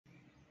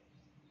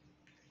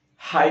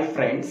Hi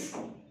friends,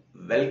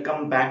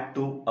 welcome back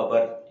to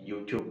our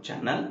YouTube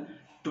channel.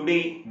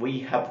 Today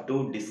we have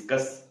to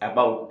discuss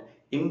about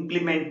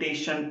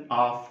implementation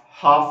of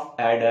half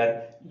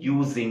adder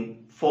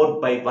using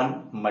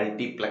 4x1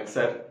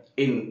 multiplexer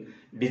in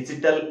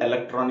digital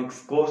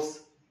electronics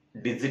course,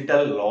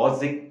 digital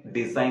logic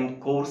design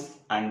course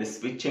and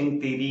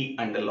switching theory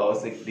and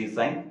logic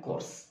design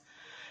course.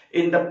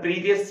 In the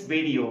previous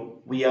video,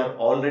 we have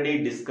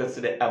already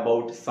discussed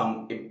about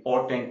some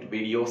important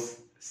videos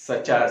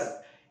such as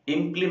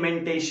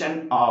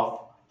implementation of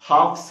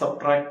half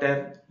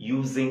subtractor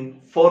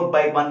using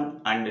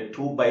 4x1 and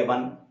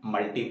 2x1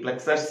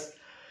 multiplexers,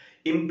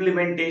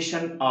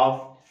 implementation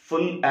of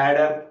full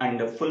adder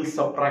and full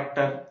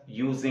subtractor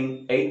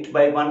using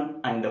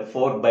 8x1 and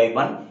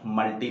 4x1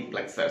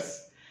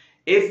 multiplexers.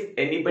 If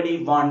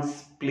anybody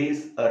wants,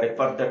 please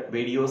refer that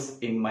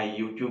videos in my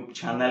YouTube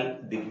channel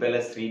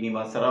Divvela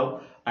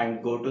Srinivasa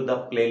and go to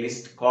the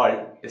playlist called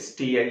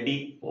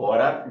STLD or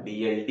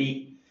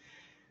DLD.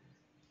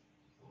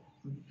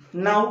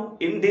 Now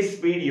in this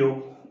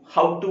video,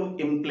 how to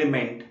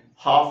implement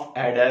half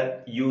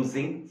adder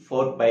using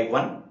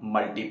 4x1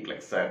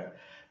 multiplexer.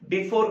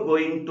 Before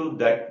going to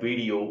that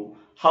video,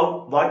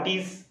 what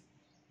is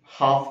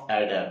half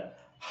adder?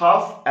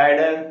 Half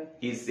adder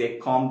is a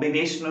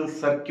combinational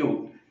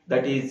circuit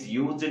that is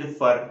used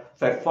for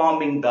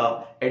performing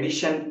the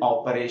addition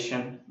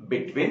operation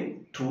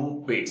between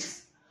two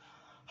bits.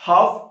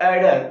 Half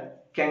adder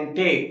can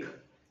take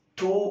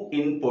two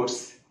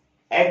inputs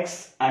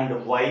X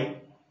and Y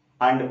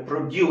and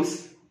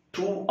produce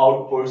two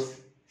outputs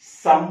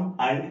sum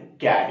and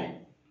carry.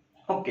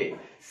 Okay,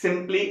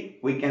 simply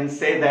we can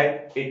say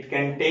that it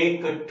can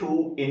take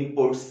two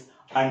inputs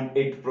and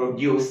it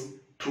produce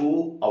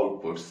two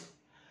outputs.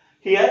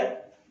 Here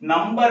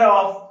number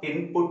of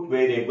input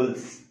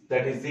variables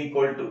that is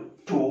equal to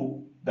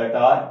 2 that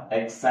are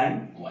X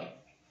and Y.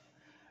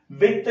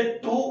 With the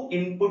two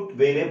input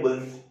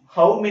variables,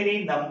 how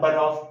many number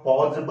of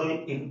possible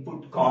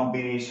input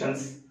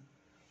combinations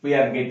we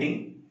are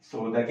getting?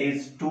 So that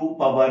is 2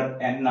 power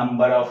n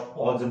number of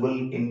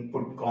possible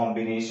input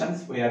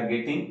combinations we are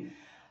getting.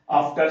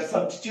 After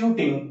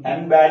substituting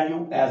n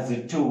value as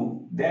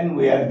 2, then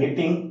we are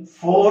getting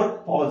 4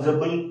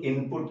 possible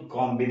input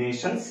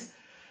combinations.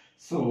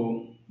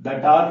 So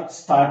that are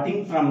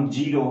starting from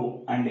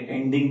 0 and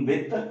ending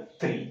with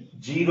 3.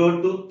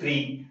 0 to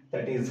 3,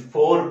 that is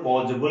 4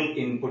 possible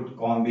input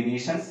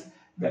combinations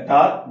that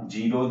are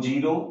 0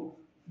 0,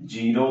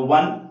 0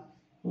 1,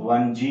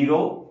 1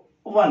 0,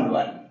 1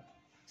 1.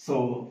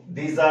 So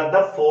these are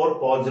the 4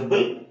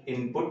 possible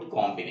input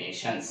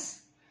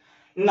combinations.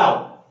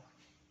 Now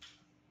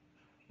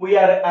we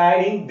are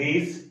adding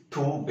these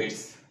two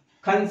bits.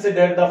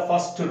 Consider the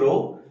first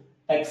row,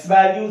 X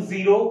value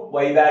 0,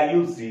 Y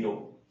value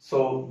 0.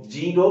 So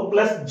 0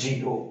 plus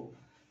 0,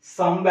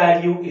 sum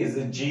value is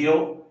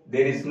 0,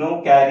 there is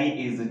no carry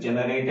is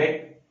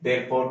generated,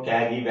 therefore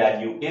carry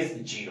value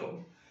is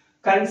 0.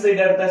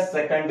 Consider the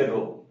second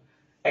row,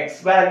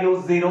 X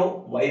value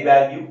 0, Y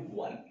value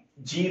 1.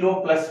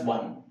 0 plus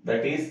 1,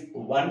 that is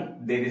 1,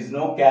 there is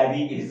no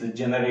carry is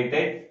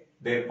generated,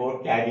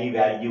 therefore carry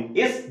value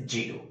is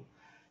 0.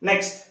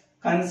 Next,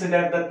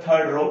 consider the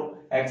third row,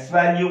 X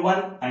value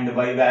 1 and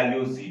Y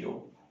value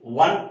 0.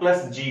 1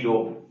 plus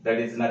 0, that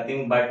is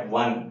nothing but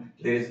 1,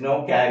 there is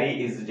no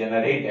carry is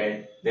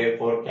generated,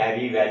 therefore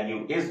carry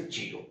value is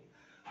 0.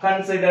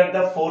 Consider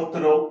the fourth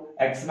row,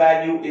 X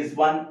value is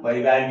 1,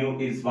 Y value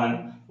is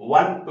 1,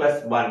 1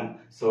 plus 1,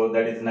 so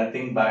that is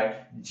nothing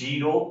but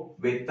 0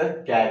 with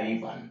the carry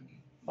 1.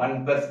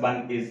 1 plus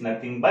 1 is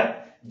nothing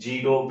but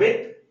 0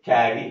 with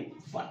carry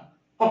 1.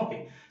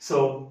 Okay,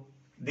 so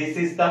this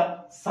is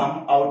the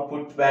sum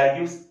output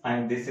values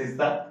and this is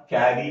the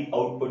carry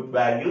output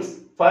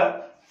values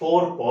for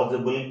 4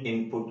 possible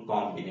input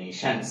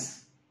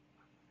combinations.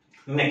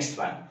 Next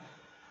one,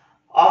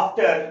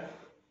 after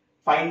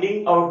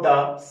finding out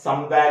the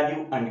sum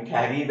value and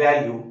carry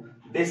value,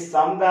 this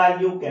sum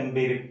value can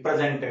be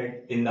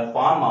represented in the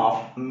form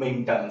of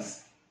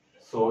minterms.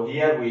 So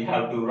here we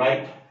have to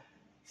write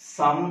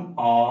sum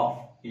of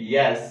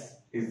S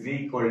is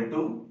equal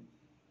to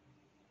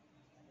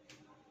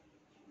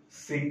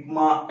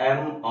sigma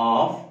m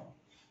of.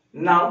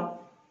 Now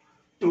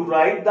to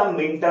write the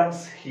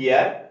minterms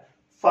here,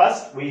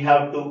 first we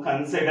have to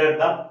consider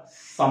the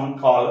sum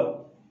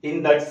column.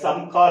 In that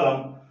sum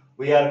column,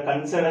 we are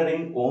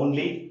considering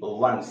only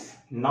ones,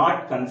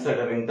 not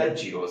considering the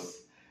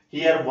zeros.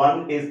 Here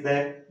 1 is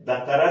there, the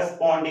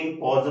corresponding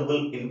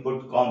possible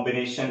input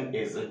combination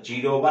is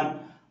 0 1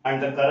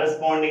 and the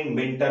corresponding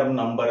minterm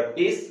number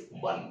is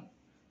 1.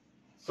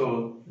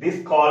 So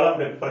this column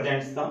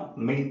represents the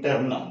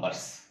minterm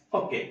numbers.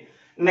 Okay.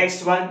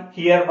 Next one,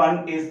 here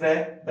 1 is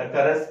there, the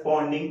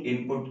corresponding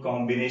input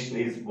combination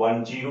is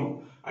 1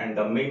 0 and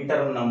the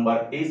minterm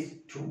number is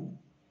 2.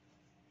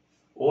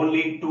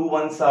 Only 2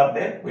 ones are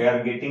there, we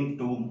are getting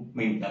 2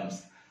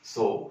 minterms.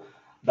 So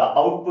the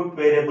output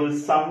variable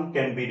sum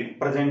can be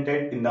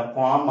represented in the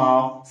form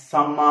of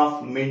sum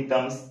of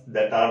minterms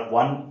that are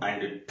 1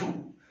 and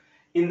 2.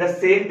 In the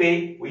same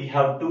way, we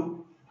have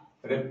to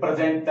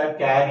represent the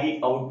carry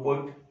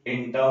output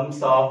in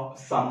terms of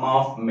sum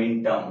of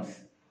minterms.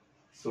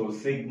 So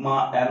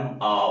sigma m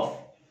of,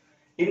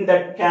 in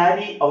that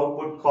carry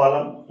output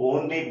column,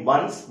 only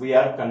once we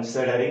are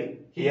considering.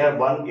 Here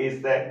 1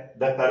 is the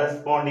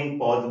corresponding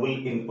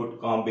possible input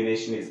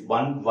combination is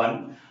 1,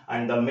 1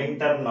 and the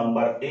minterm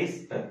number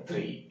is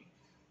 3.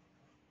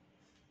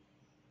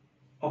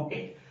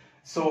 Okay.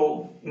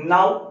 So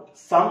now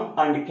sum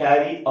and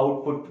carry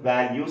output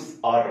values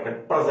are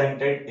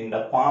represented in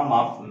the form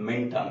of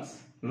minterms.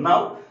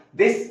 Now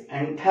this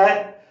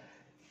entire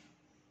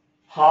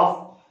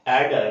half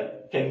adder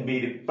can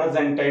be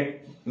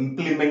represented,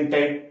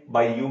 implemented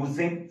by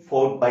using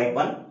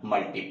 4/1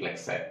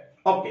 multiplexer.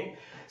 Okay,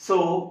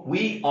 so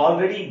we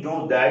already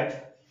know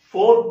that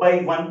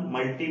 4/1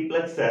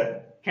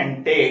 multiplexer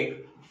can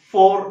take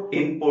 4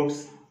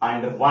 inputs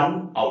and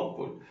 1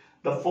 output.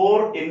 The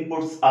 4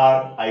 inputs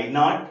are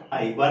I0,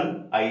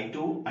 I1,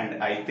 I2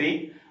 and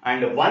I3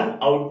 and 1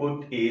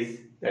 output is,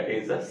 that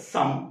is a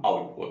sum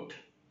output.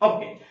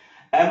 Okay.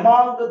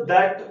 Among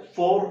that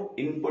 4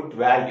 input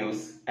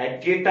values,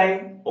 at a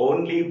time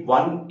only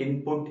 1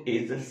 input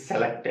is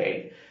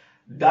selected.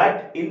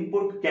 That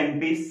input can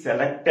be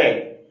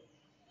selected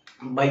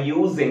by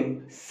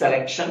using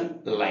selection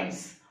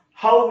lines.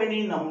 How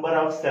many number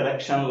of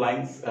selection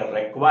lines are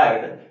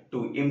required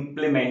to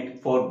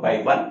implement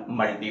 4/1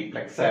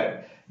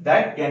 multiplexer?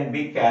 That can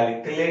be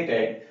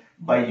calculated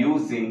by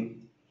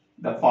using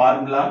the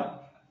formula.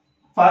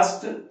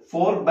 First,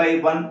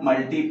 4/1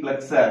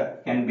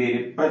 multiplexer can be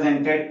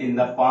represented in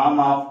the form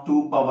of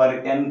 2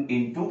 power n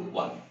into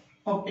 1.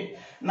 Okay.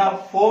 Now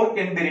 4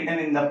 can be written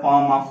in the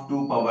form of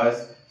 2 powers.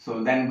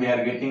 So then we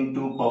are getting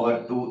 2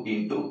 power 2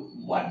 into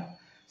 1.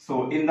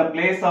 So in the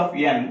place of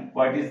n,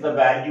 what is the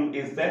value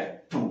is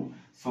there? 2.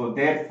 So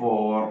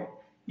therefore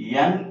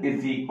n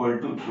is equal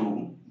to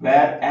 2,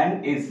 where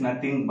n is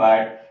nothing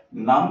but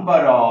number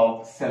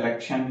of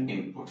selection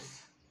inputs.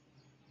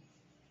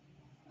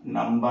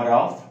 Number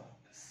of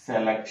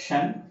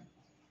selection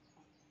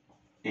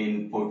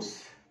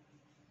inputs,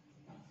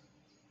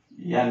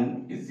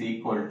 n is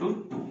equal to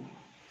 2.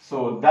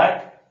 So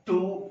that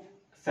 2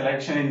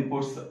 selection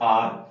inputs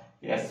are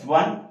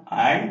S1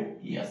 and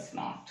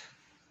S0.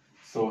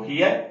 So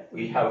here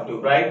we have to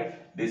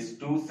write these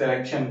 2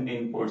 selection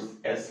inputs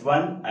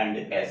S1 and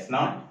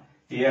S0.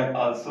 Here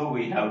also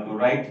we have to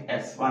write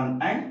S1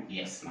 and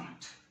S0.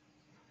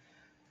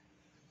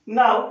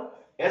 Now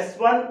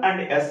S1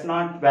 and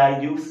S0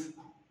 values,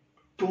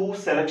 2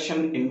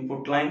 selection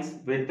input lines.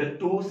 With the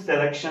 2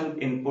 selection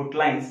input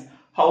lines,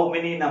 how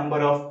many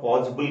number of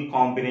possible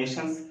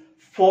combinations?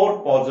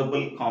 4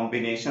 possible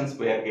combinations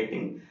we are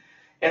getting.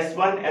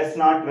 S1,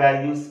 S0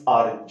 values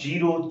are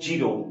 0,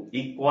 0.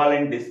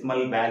 Equivalent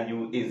decimal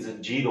value is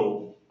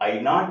 0.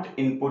 I0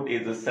 input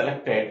is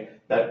selected,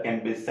 that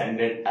can be sent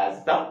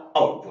as the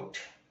output.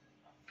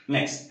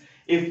 Next,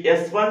 if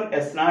S1,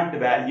 S0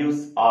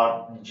 values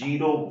are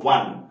 0,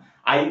 1,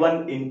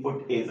 I1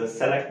 input is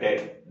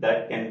selected,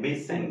 that can be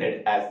sent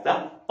as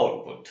the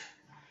output.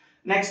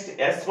 Next,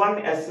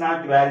 S1,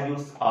 S0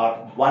 values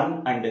are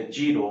 1 and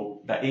 0.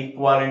 The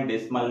equivalent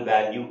decimal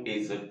value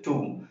is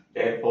 2.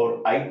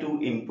 Therefore,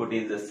 I2 input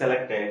is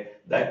selected,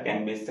 that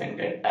can be sent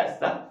as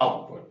the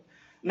output.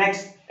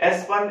 Next,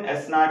 S1,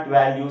 S0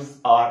 values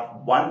are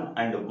 1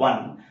 and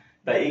 1.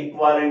 The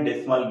equivalent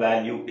decimal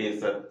value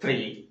is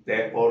 3.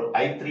 Therefore,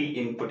 I3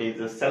 input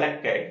is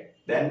selected,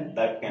 then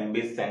that can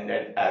be sent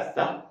as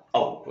the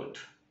output.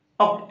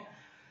 Okay.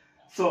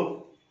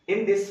 So,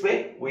 in this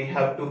way, we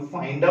have to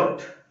find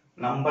out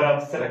number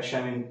of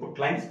selection input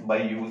lines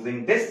by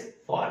using this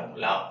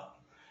formula.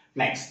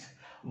 Next,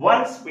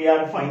 once we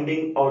are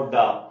finding out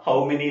the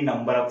how many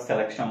number of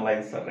selection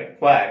lines are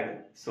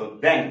required, so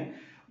then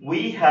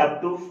we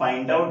have to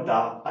find out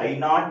the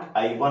I0,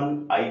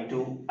 I1,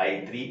 I2,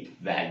 I3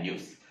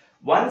 values.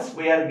 Once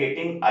we are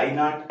getting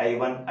I0,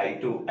 I1,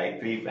 I2,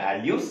 I3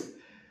 values,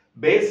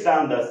 based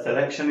on the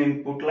selection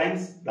input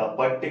lines, the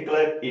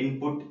particular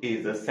input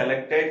is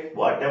selected.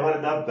 Whatever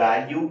the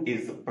value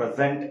is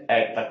present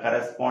at the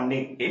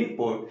corresponding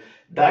input,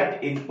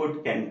 that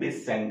input can be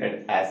sent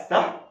as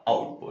the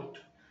output.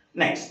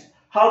 Next,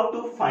 how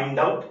to find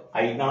out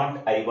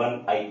I0,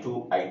 I1,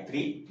 I2,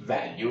 I3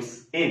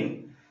 values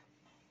in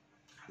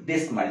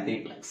this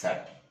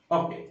multiplexer.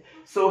 Okay,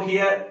 so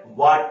here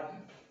what?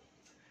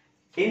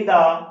 In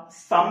the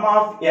sum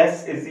of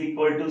S is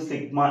equal to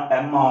sigma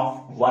m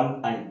of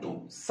 1 and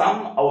 2.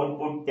 Sum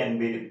output can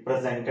be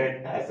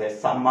represented as a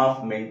sum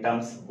of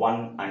minterms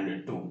 1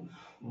 and 2.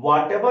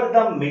 Whatever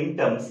the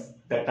minterms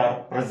that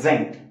are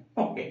present,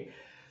 okay,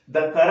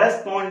 the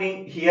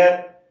corresponding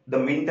here, the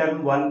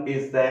minterm 1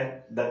 is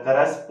there,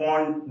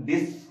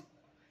 this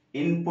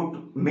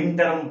input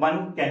minterm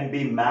 1 can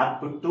be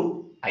mapped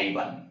to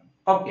I1.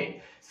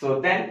 Okay,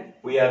 so then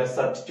we are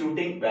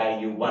substituting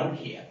value 1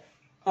 here.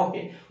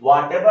 Okay,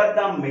 whatever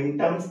the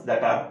minterms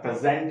that are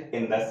present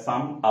in the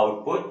sum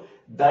output,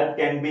 that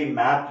can be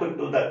mapped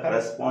to the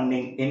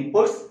corresponding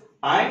inputs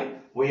and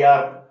we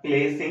are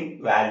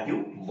placing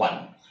value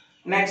 1.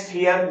 Next,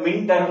 here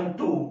minterm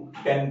 2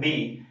 can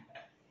be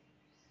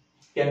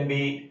can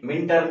be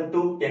minterm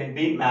 2 can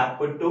be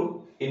mapped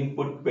to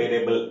input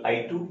variable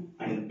I2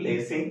 and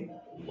placing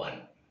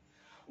 1.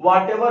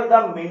 Whatever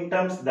the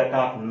minterms that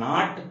are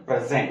not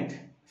present,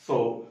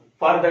 so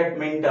for that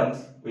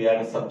minterms we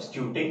are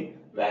substituting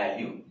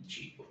value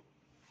 0.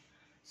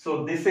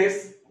 So this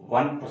is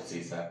one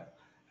procedure.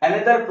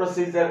 Another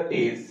procedure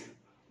is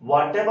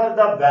whatever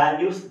the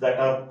values that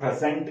are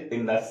present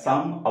in the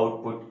sum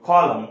output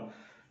column,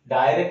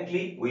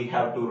 directly we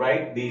have to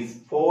write these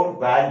 4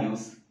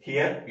 values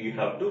here. You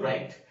have to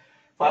write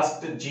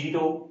first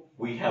 0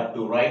 we have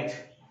to write,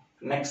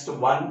 next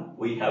 1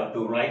 we have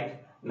to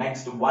write,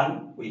 next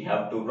 1 we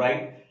have to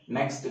write,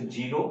 next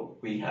 0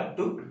 we have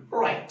to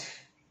write.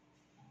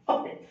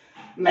 Okay.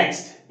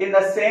 Next, in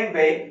the same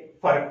way,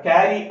 for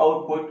carry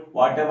output,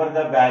 whatever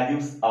the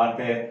values are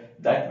there,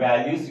 that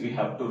values we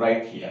have to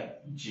write here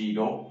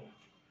 0,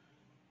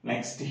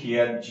 next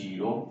here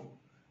 0,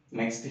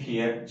 next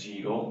here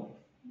 0,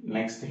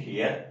 next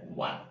here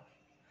 1.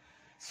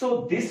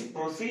 So this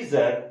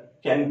procedure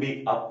can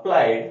be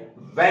applied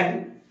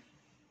when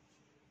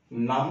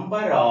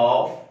number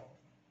of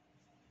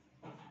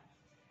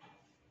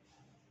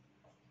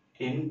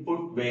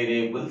input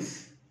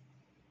variables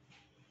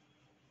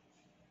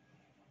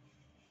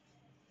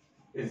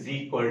is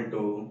equal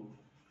to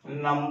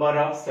number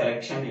of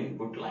selection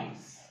input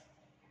lines.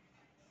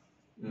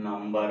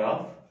 Number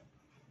of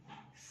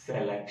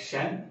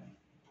selection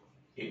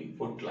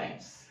input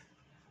lines.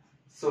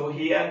 So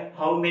here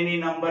how many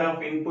number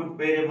of input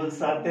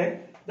variables are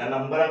there? The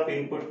number of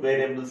input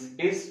variables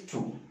is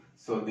 2.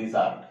 So these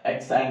are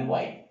x and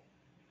y.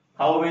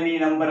 How many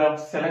number of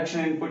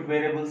selection input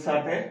variables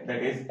are there?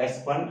 That is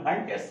S1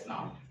 and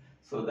S0.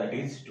 So that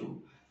is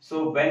 2.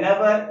 So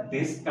whenever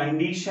this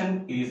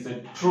condition is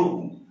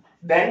true,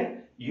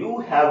 then you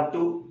have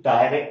to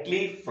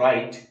directly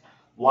write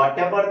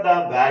whatever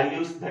the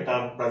values that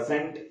are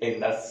present in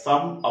the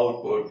sum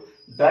output,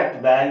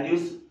 that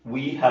values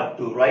we have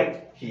to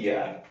write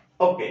here.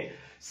 Okay.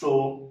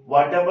 So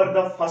whatever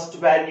the first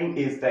value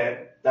is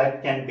there,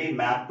 that can be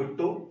mapped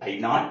to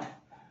I0.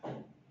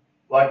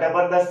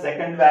 Whatever the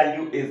second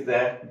value is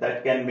there,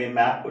 that can be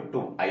mapped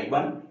to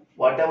I1.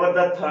 Whatever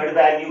the third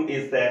value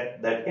is there,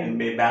 that can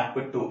be mapped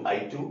to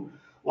I2.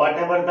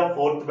 Whatever the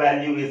fourth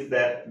value is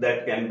there,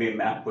 that can be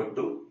mapped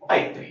to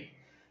I3.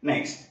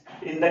 Next,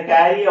 in the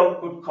carry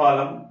output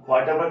column,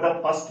 whatever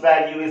the first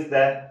value is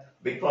there,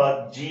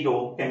 because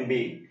 0 can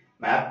be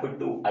mapped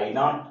to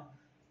I0.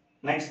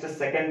 Next,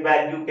 second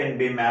value can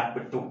be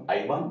mapped to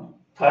I1.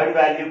 Third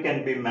value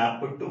can be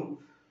mapped to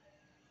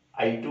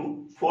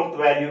I2. Fourth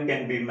value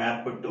can be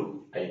mapped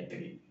to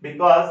I3.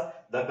 Because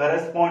the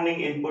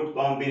corresponding input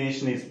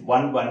combination is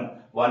 1, 1.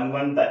 1,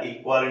 1, the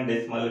equivalent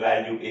decimal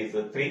value is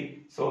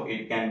 3. So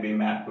it can be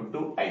mapped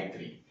to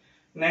I3.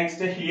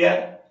 Next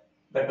here,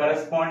 the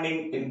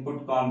corresponding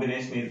input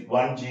combination is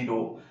 1,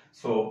 0.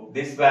 So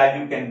this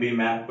value can be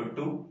mapped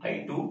to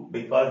I2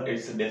 because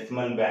its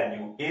decimal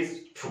value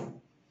is 2.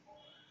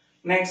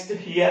 Next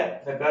here,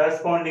 the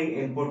corresponding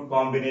input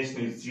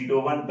combination is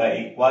 0, 1.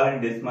 The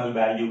equivalent decimal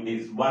value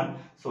is 1.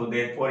 So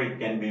therefore it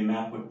can be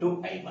mapped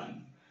to I1.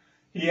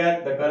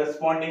 Here the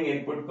corresponding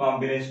input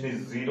combination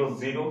is 0,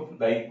 0.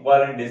 The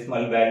equivalent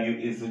decimal value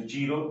is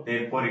 0.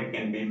 Therefore it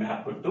can be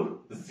mapped to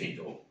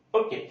 0.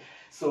 Okay.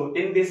 So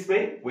in this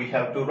way we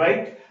have to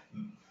write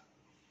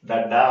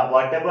that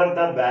whatever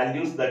the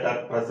values that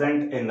are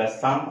present in the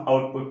sum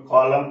output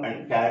column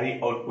and carry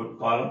output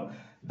column,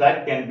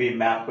 that can be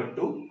mapped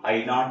to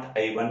I0,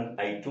 I1,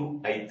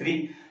 I2,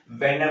 I3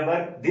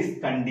 whenever this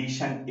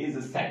condition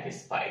is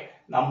satisfied.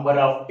 Number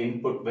of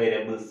input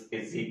variables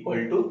is equal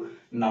to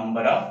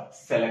number of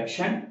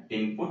selection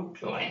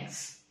input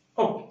lines.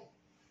 Okay.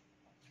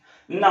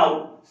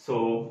 Now,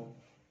 so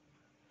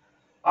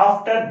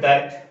after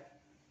that,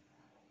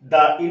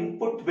 the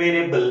input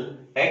variable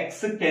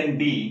x can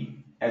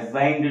be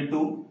assigned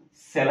to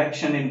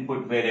selection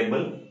input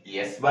variable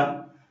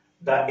S1.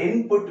 The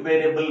input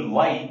variable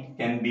y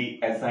can be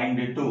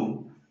assigned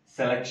to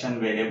selection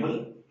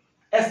variable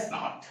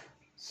S0.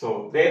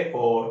 So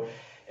therefore,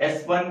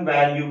 S1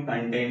 value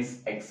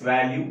contains x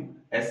value,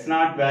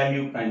 S0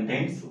 value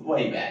contains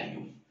y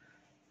value.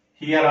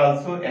 Here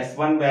also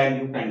S1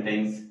 value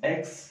contains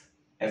x,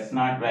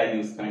 S0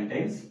 values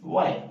contains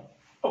y.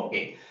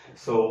 Okay.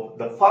 So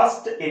the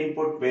first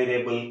input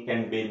variable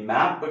can be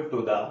mapped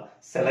to the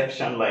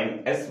selection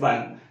line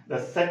S1. The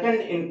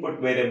second input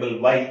variable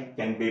y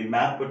can be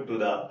mapped to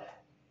the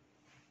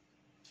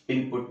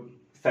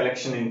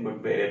selection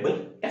input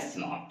variable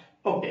S0.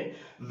 Okay.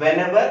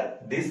 Whenever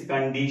this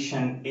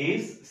condition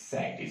is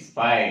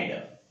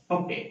satisfied.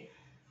 Okay.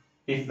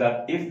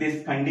 If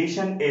this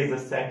condition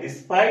is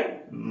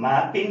satisfied,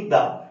 mapping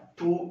the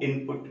two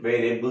input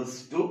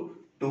variables to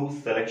two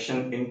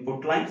selection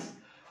input lines,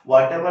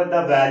 whatever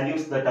the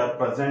values that are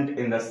present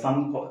in the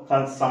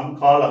sum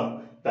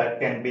column,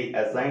 that can be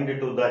assigned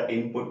to the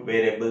input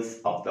variables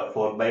of the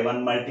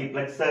 4x1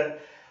 multiplexer.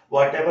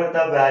 Whatever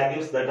the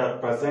values that are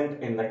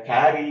present in the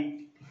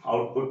carry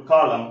output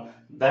column,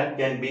 that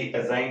can be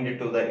assigned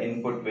to the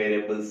input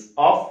variables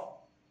of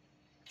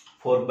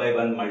 4 by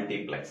 1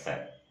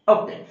 multiplexer.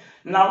 Okay,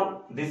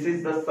 now this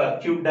is the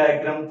circuit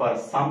diagram for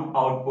sum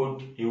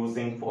output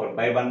using 4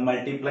 by 1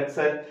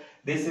 multiplexer.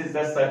 This is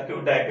the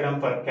circuit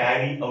diagram for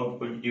carry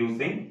output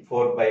using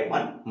 4 by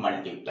 1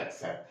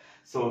 multiplexer.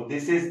 So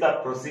this is the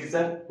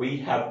procedure we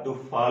have to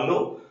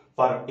follow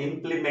for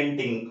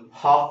implementing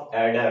half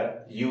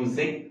adder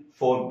using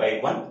 4 by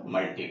 1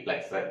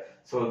 multiplexer.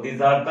 So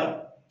these are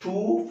the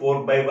two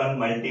 4 by 1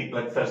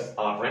 multiplexers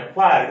are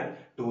required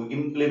to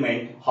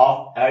implement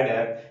half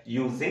adder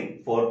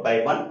using 4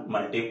 by 1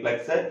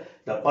 multiplexer.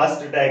 The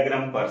first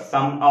diagram for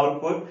sum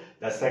output,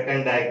 the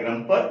second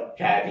diagram for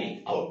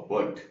carry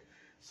output.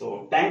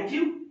 So thank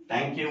you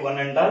one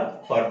and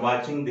all for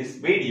watching this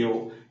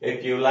video.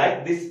 If you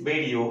like this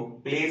video,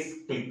 please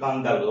click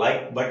on the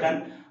like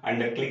button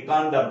and click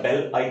on the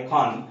bell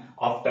icon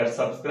after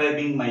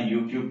subscribing my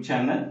YouTube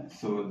channel.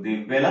 So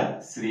Divvela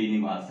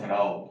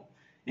Srinivasa.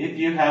 If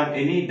you have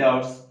any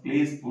doubts,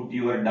 please put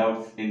your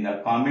doubts in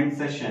the comment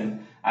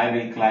section. I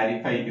will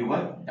clarify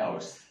your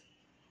doubts.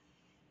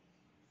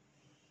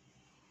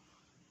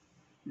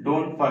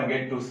 Don't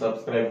forget to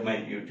subscribe my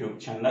YouTube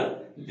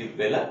channel,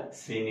 Divvela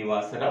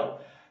Srinivasa.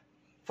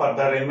 For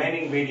the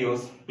remaining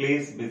videos,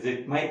 please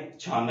visit my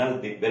channel,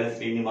 Divvela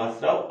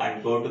Srinivasa,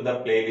 and go to the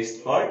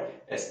playlist called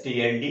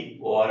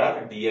STLD,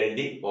 ORR,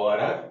 DLD,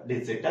 ORR,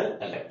 Digital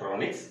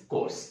Electronics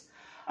course.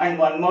 And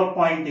one more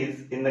point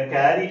is, in the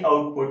carry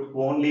output,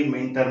 only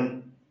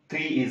minterm 3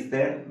 is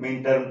there.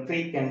 Minterm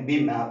 3 can be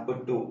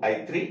mapped to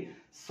I3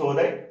 so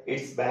that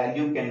its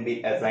value can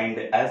be assigned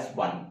as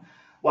 1.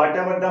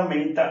 Whatever the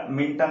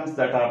minterms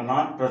that are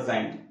not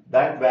present,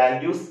 that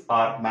values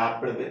are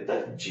mapped with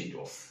the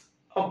zeros.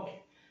 Okay.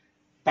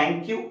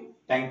 Thank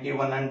you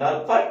one and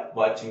all for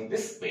watching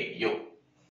this video.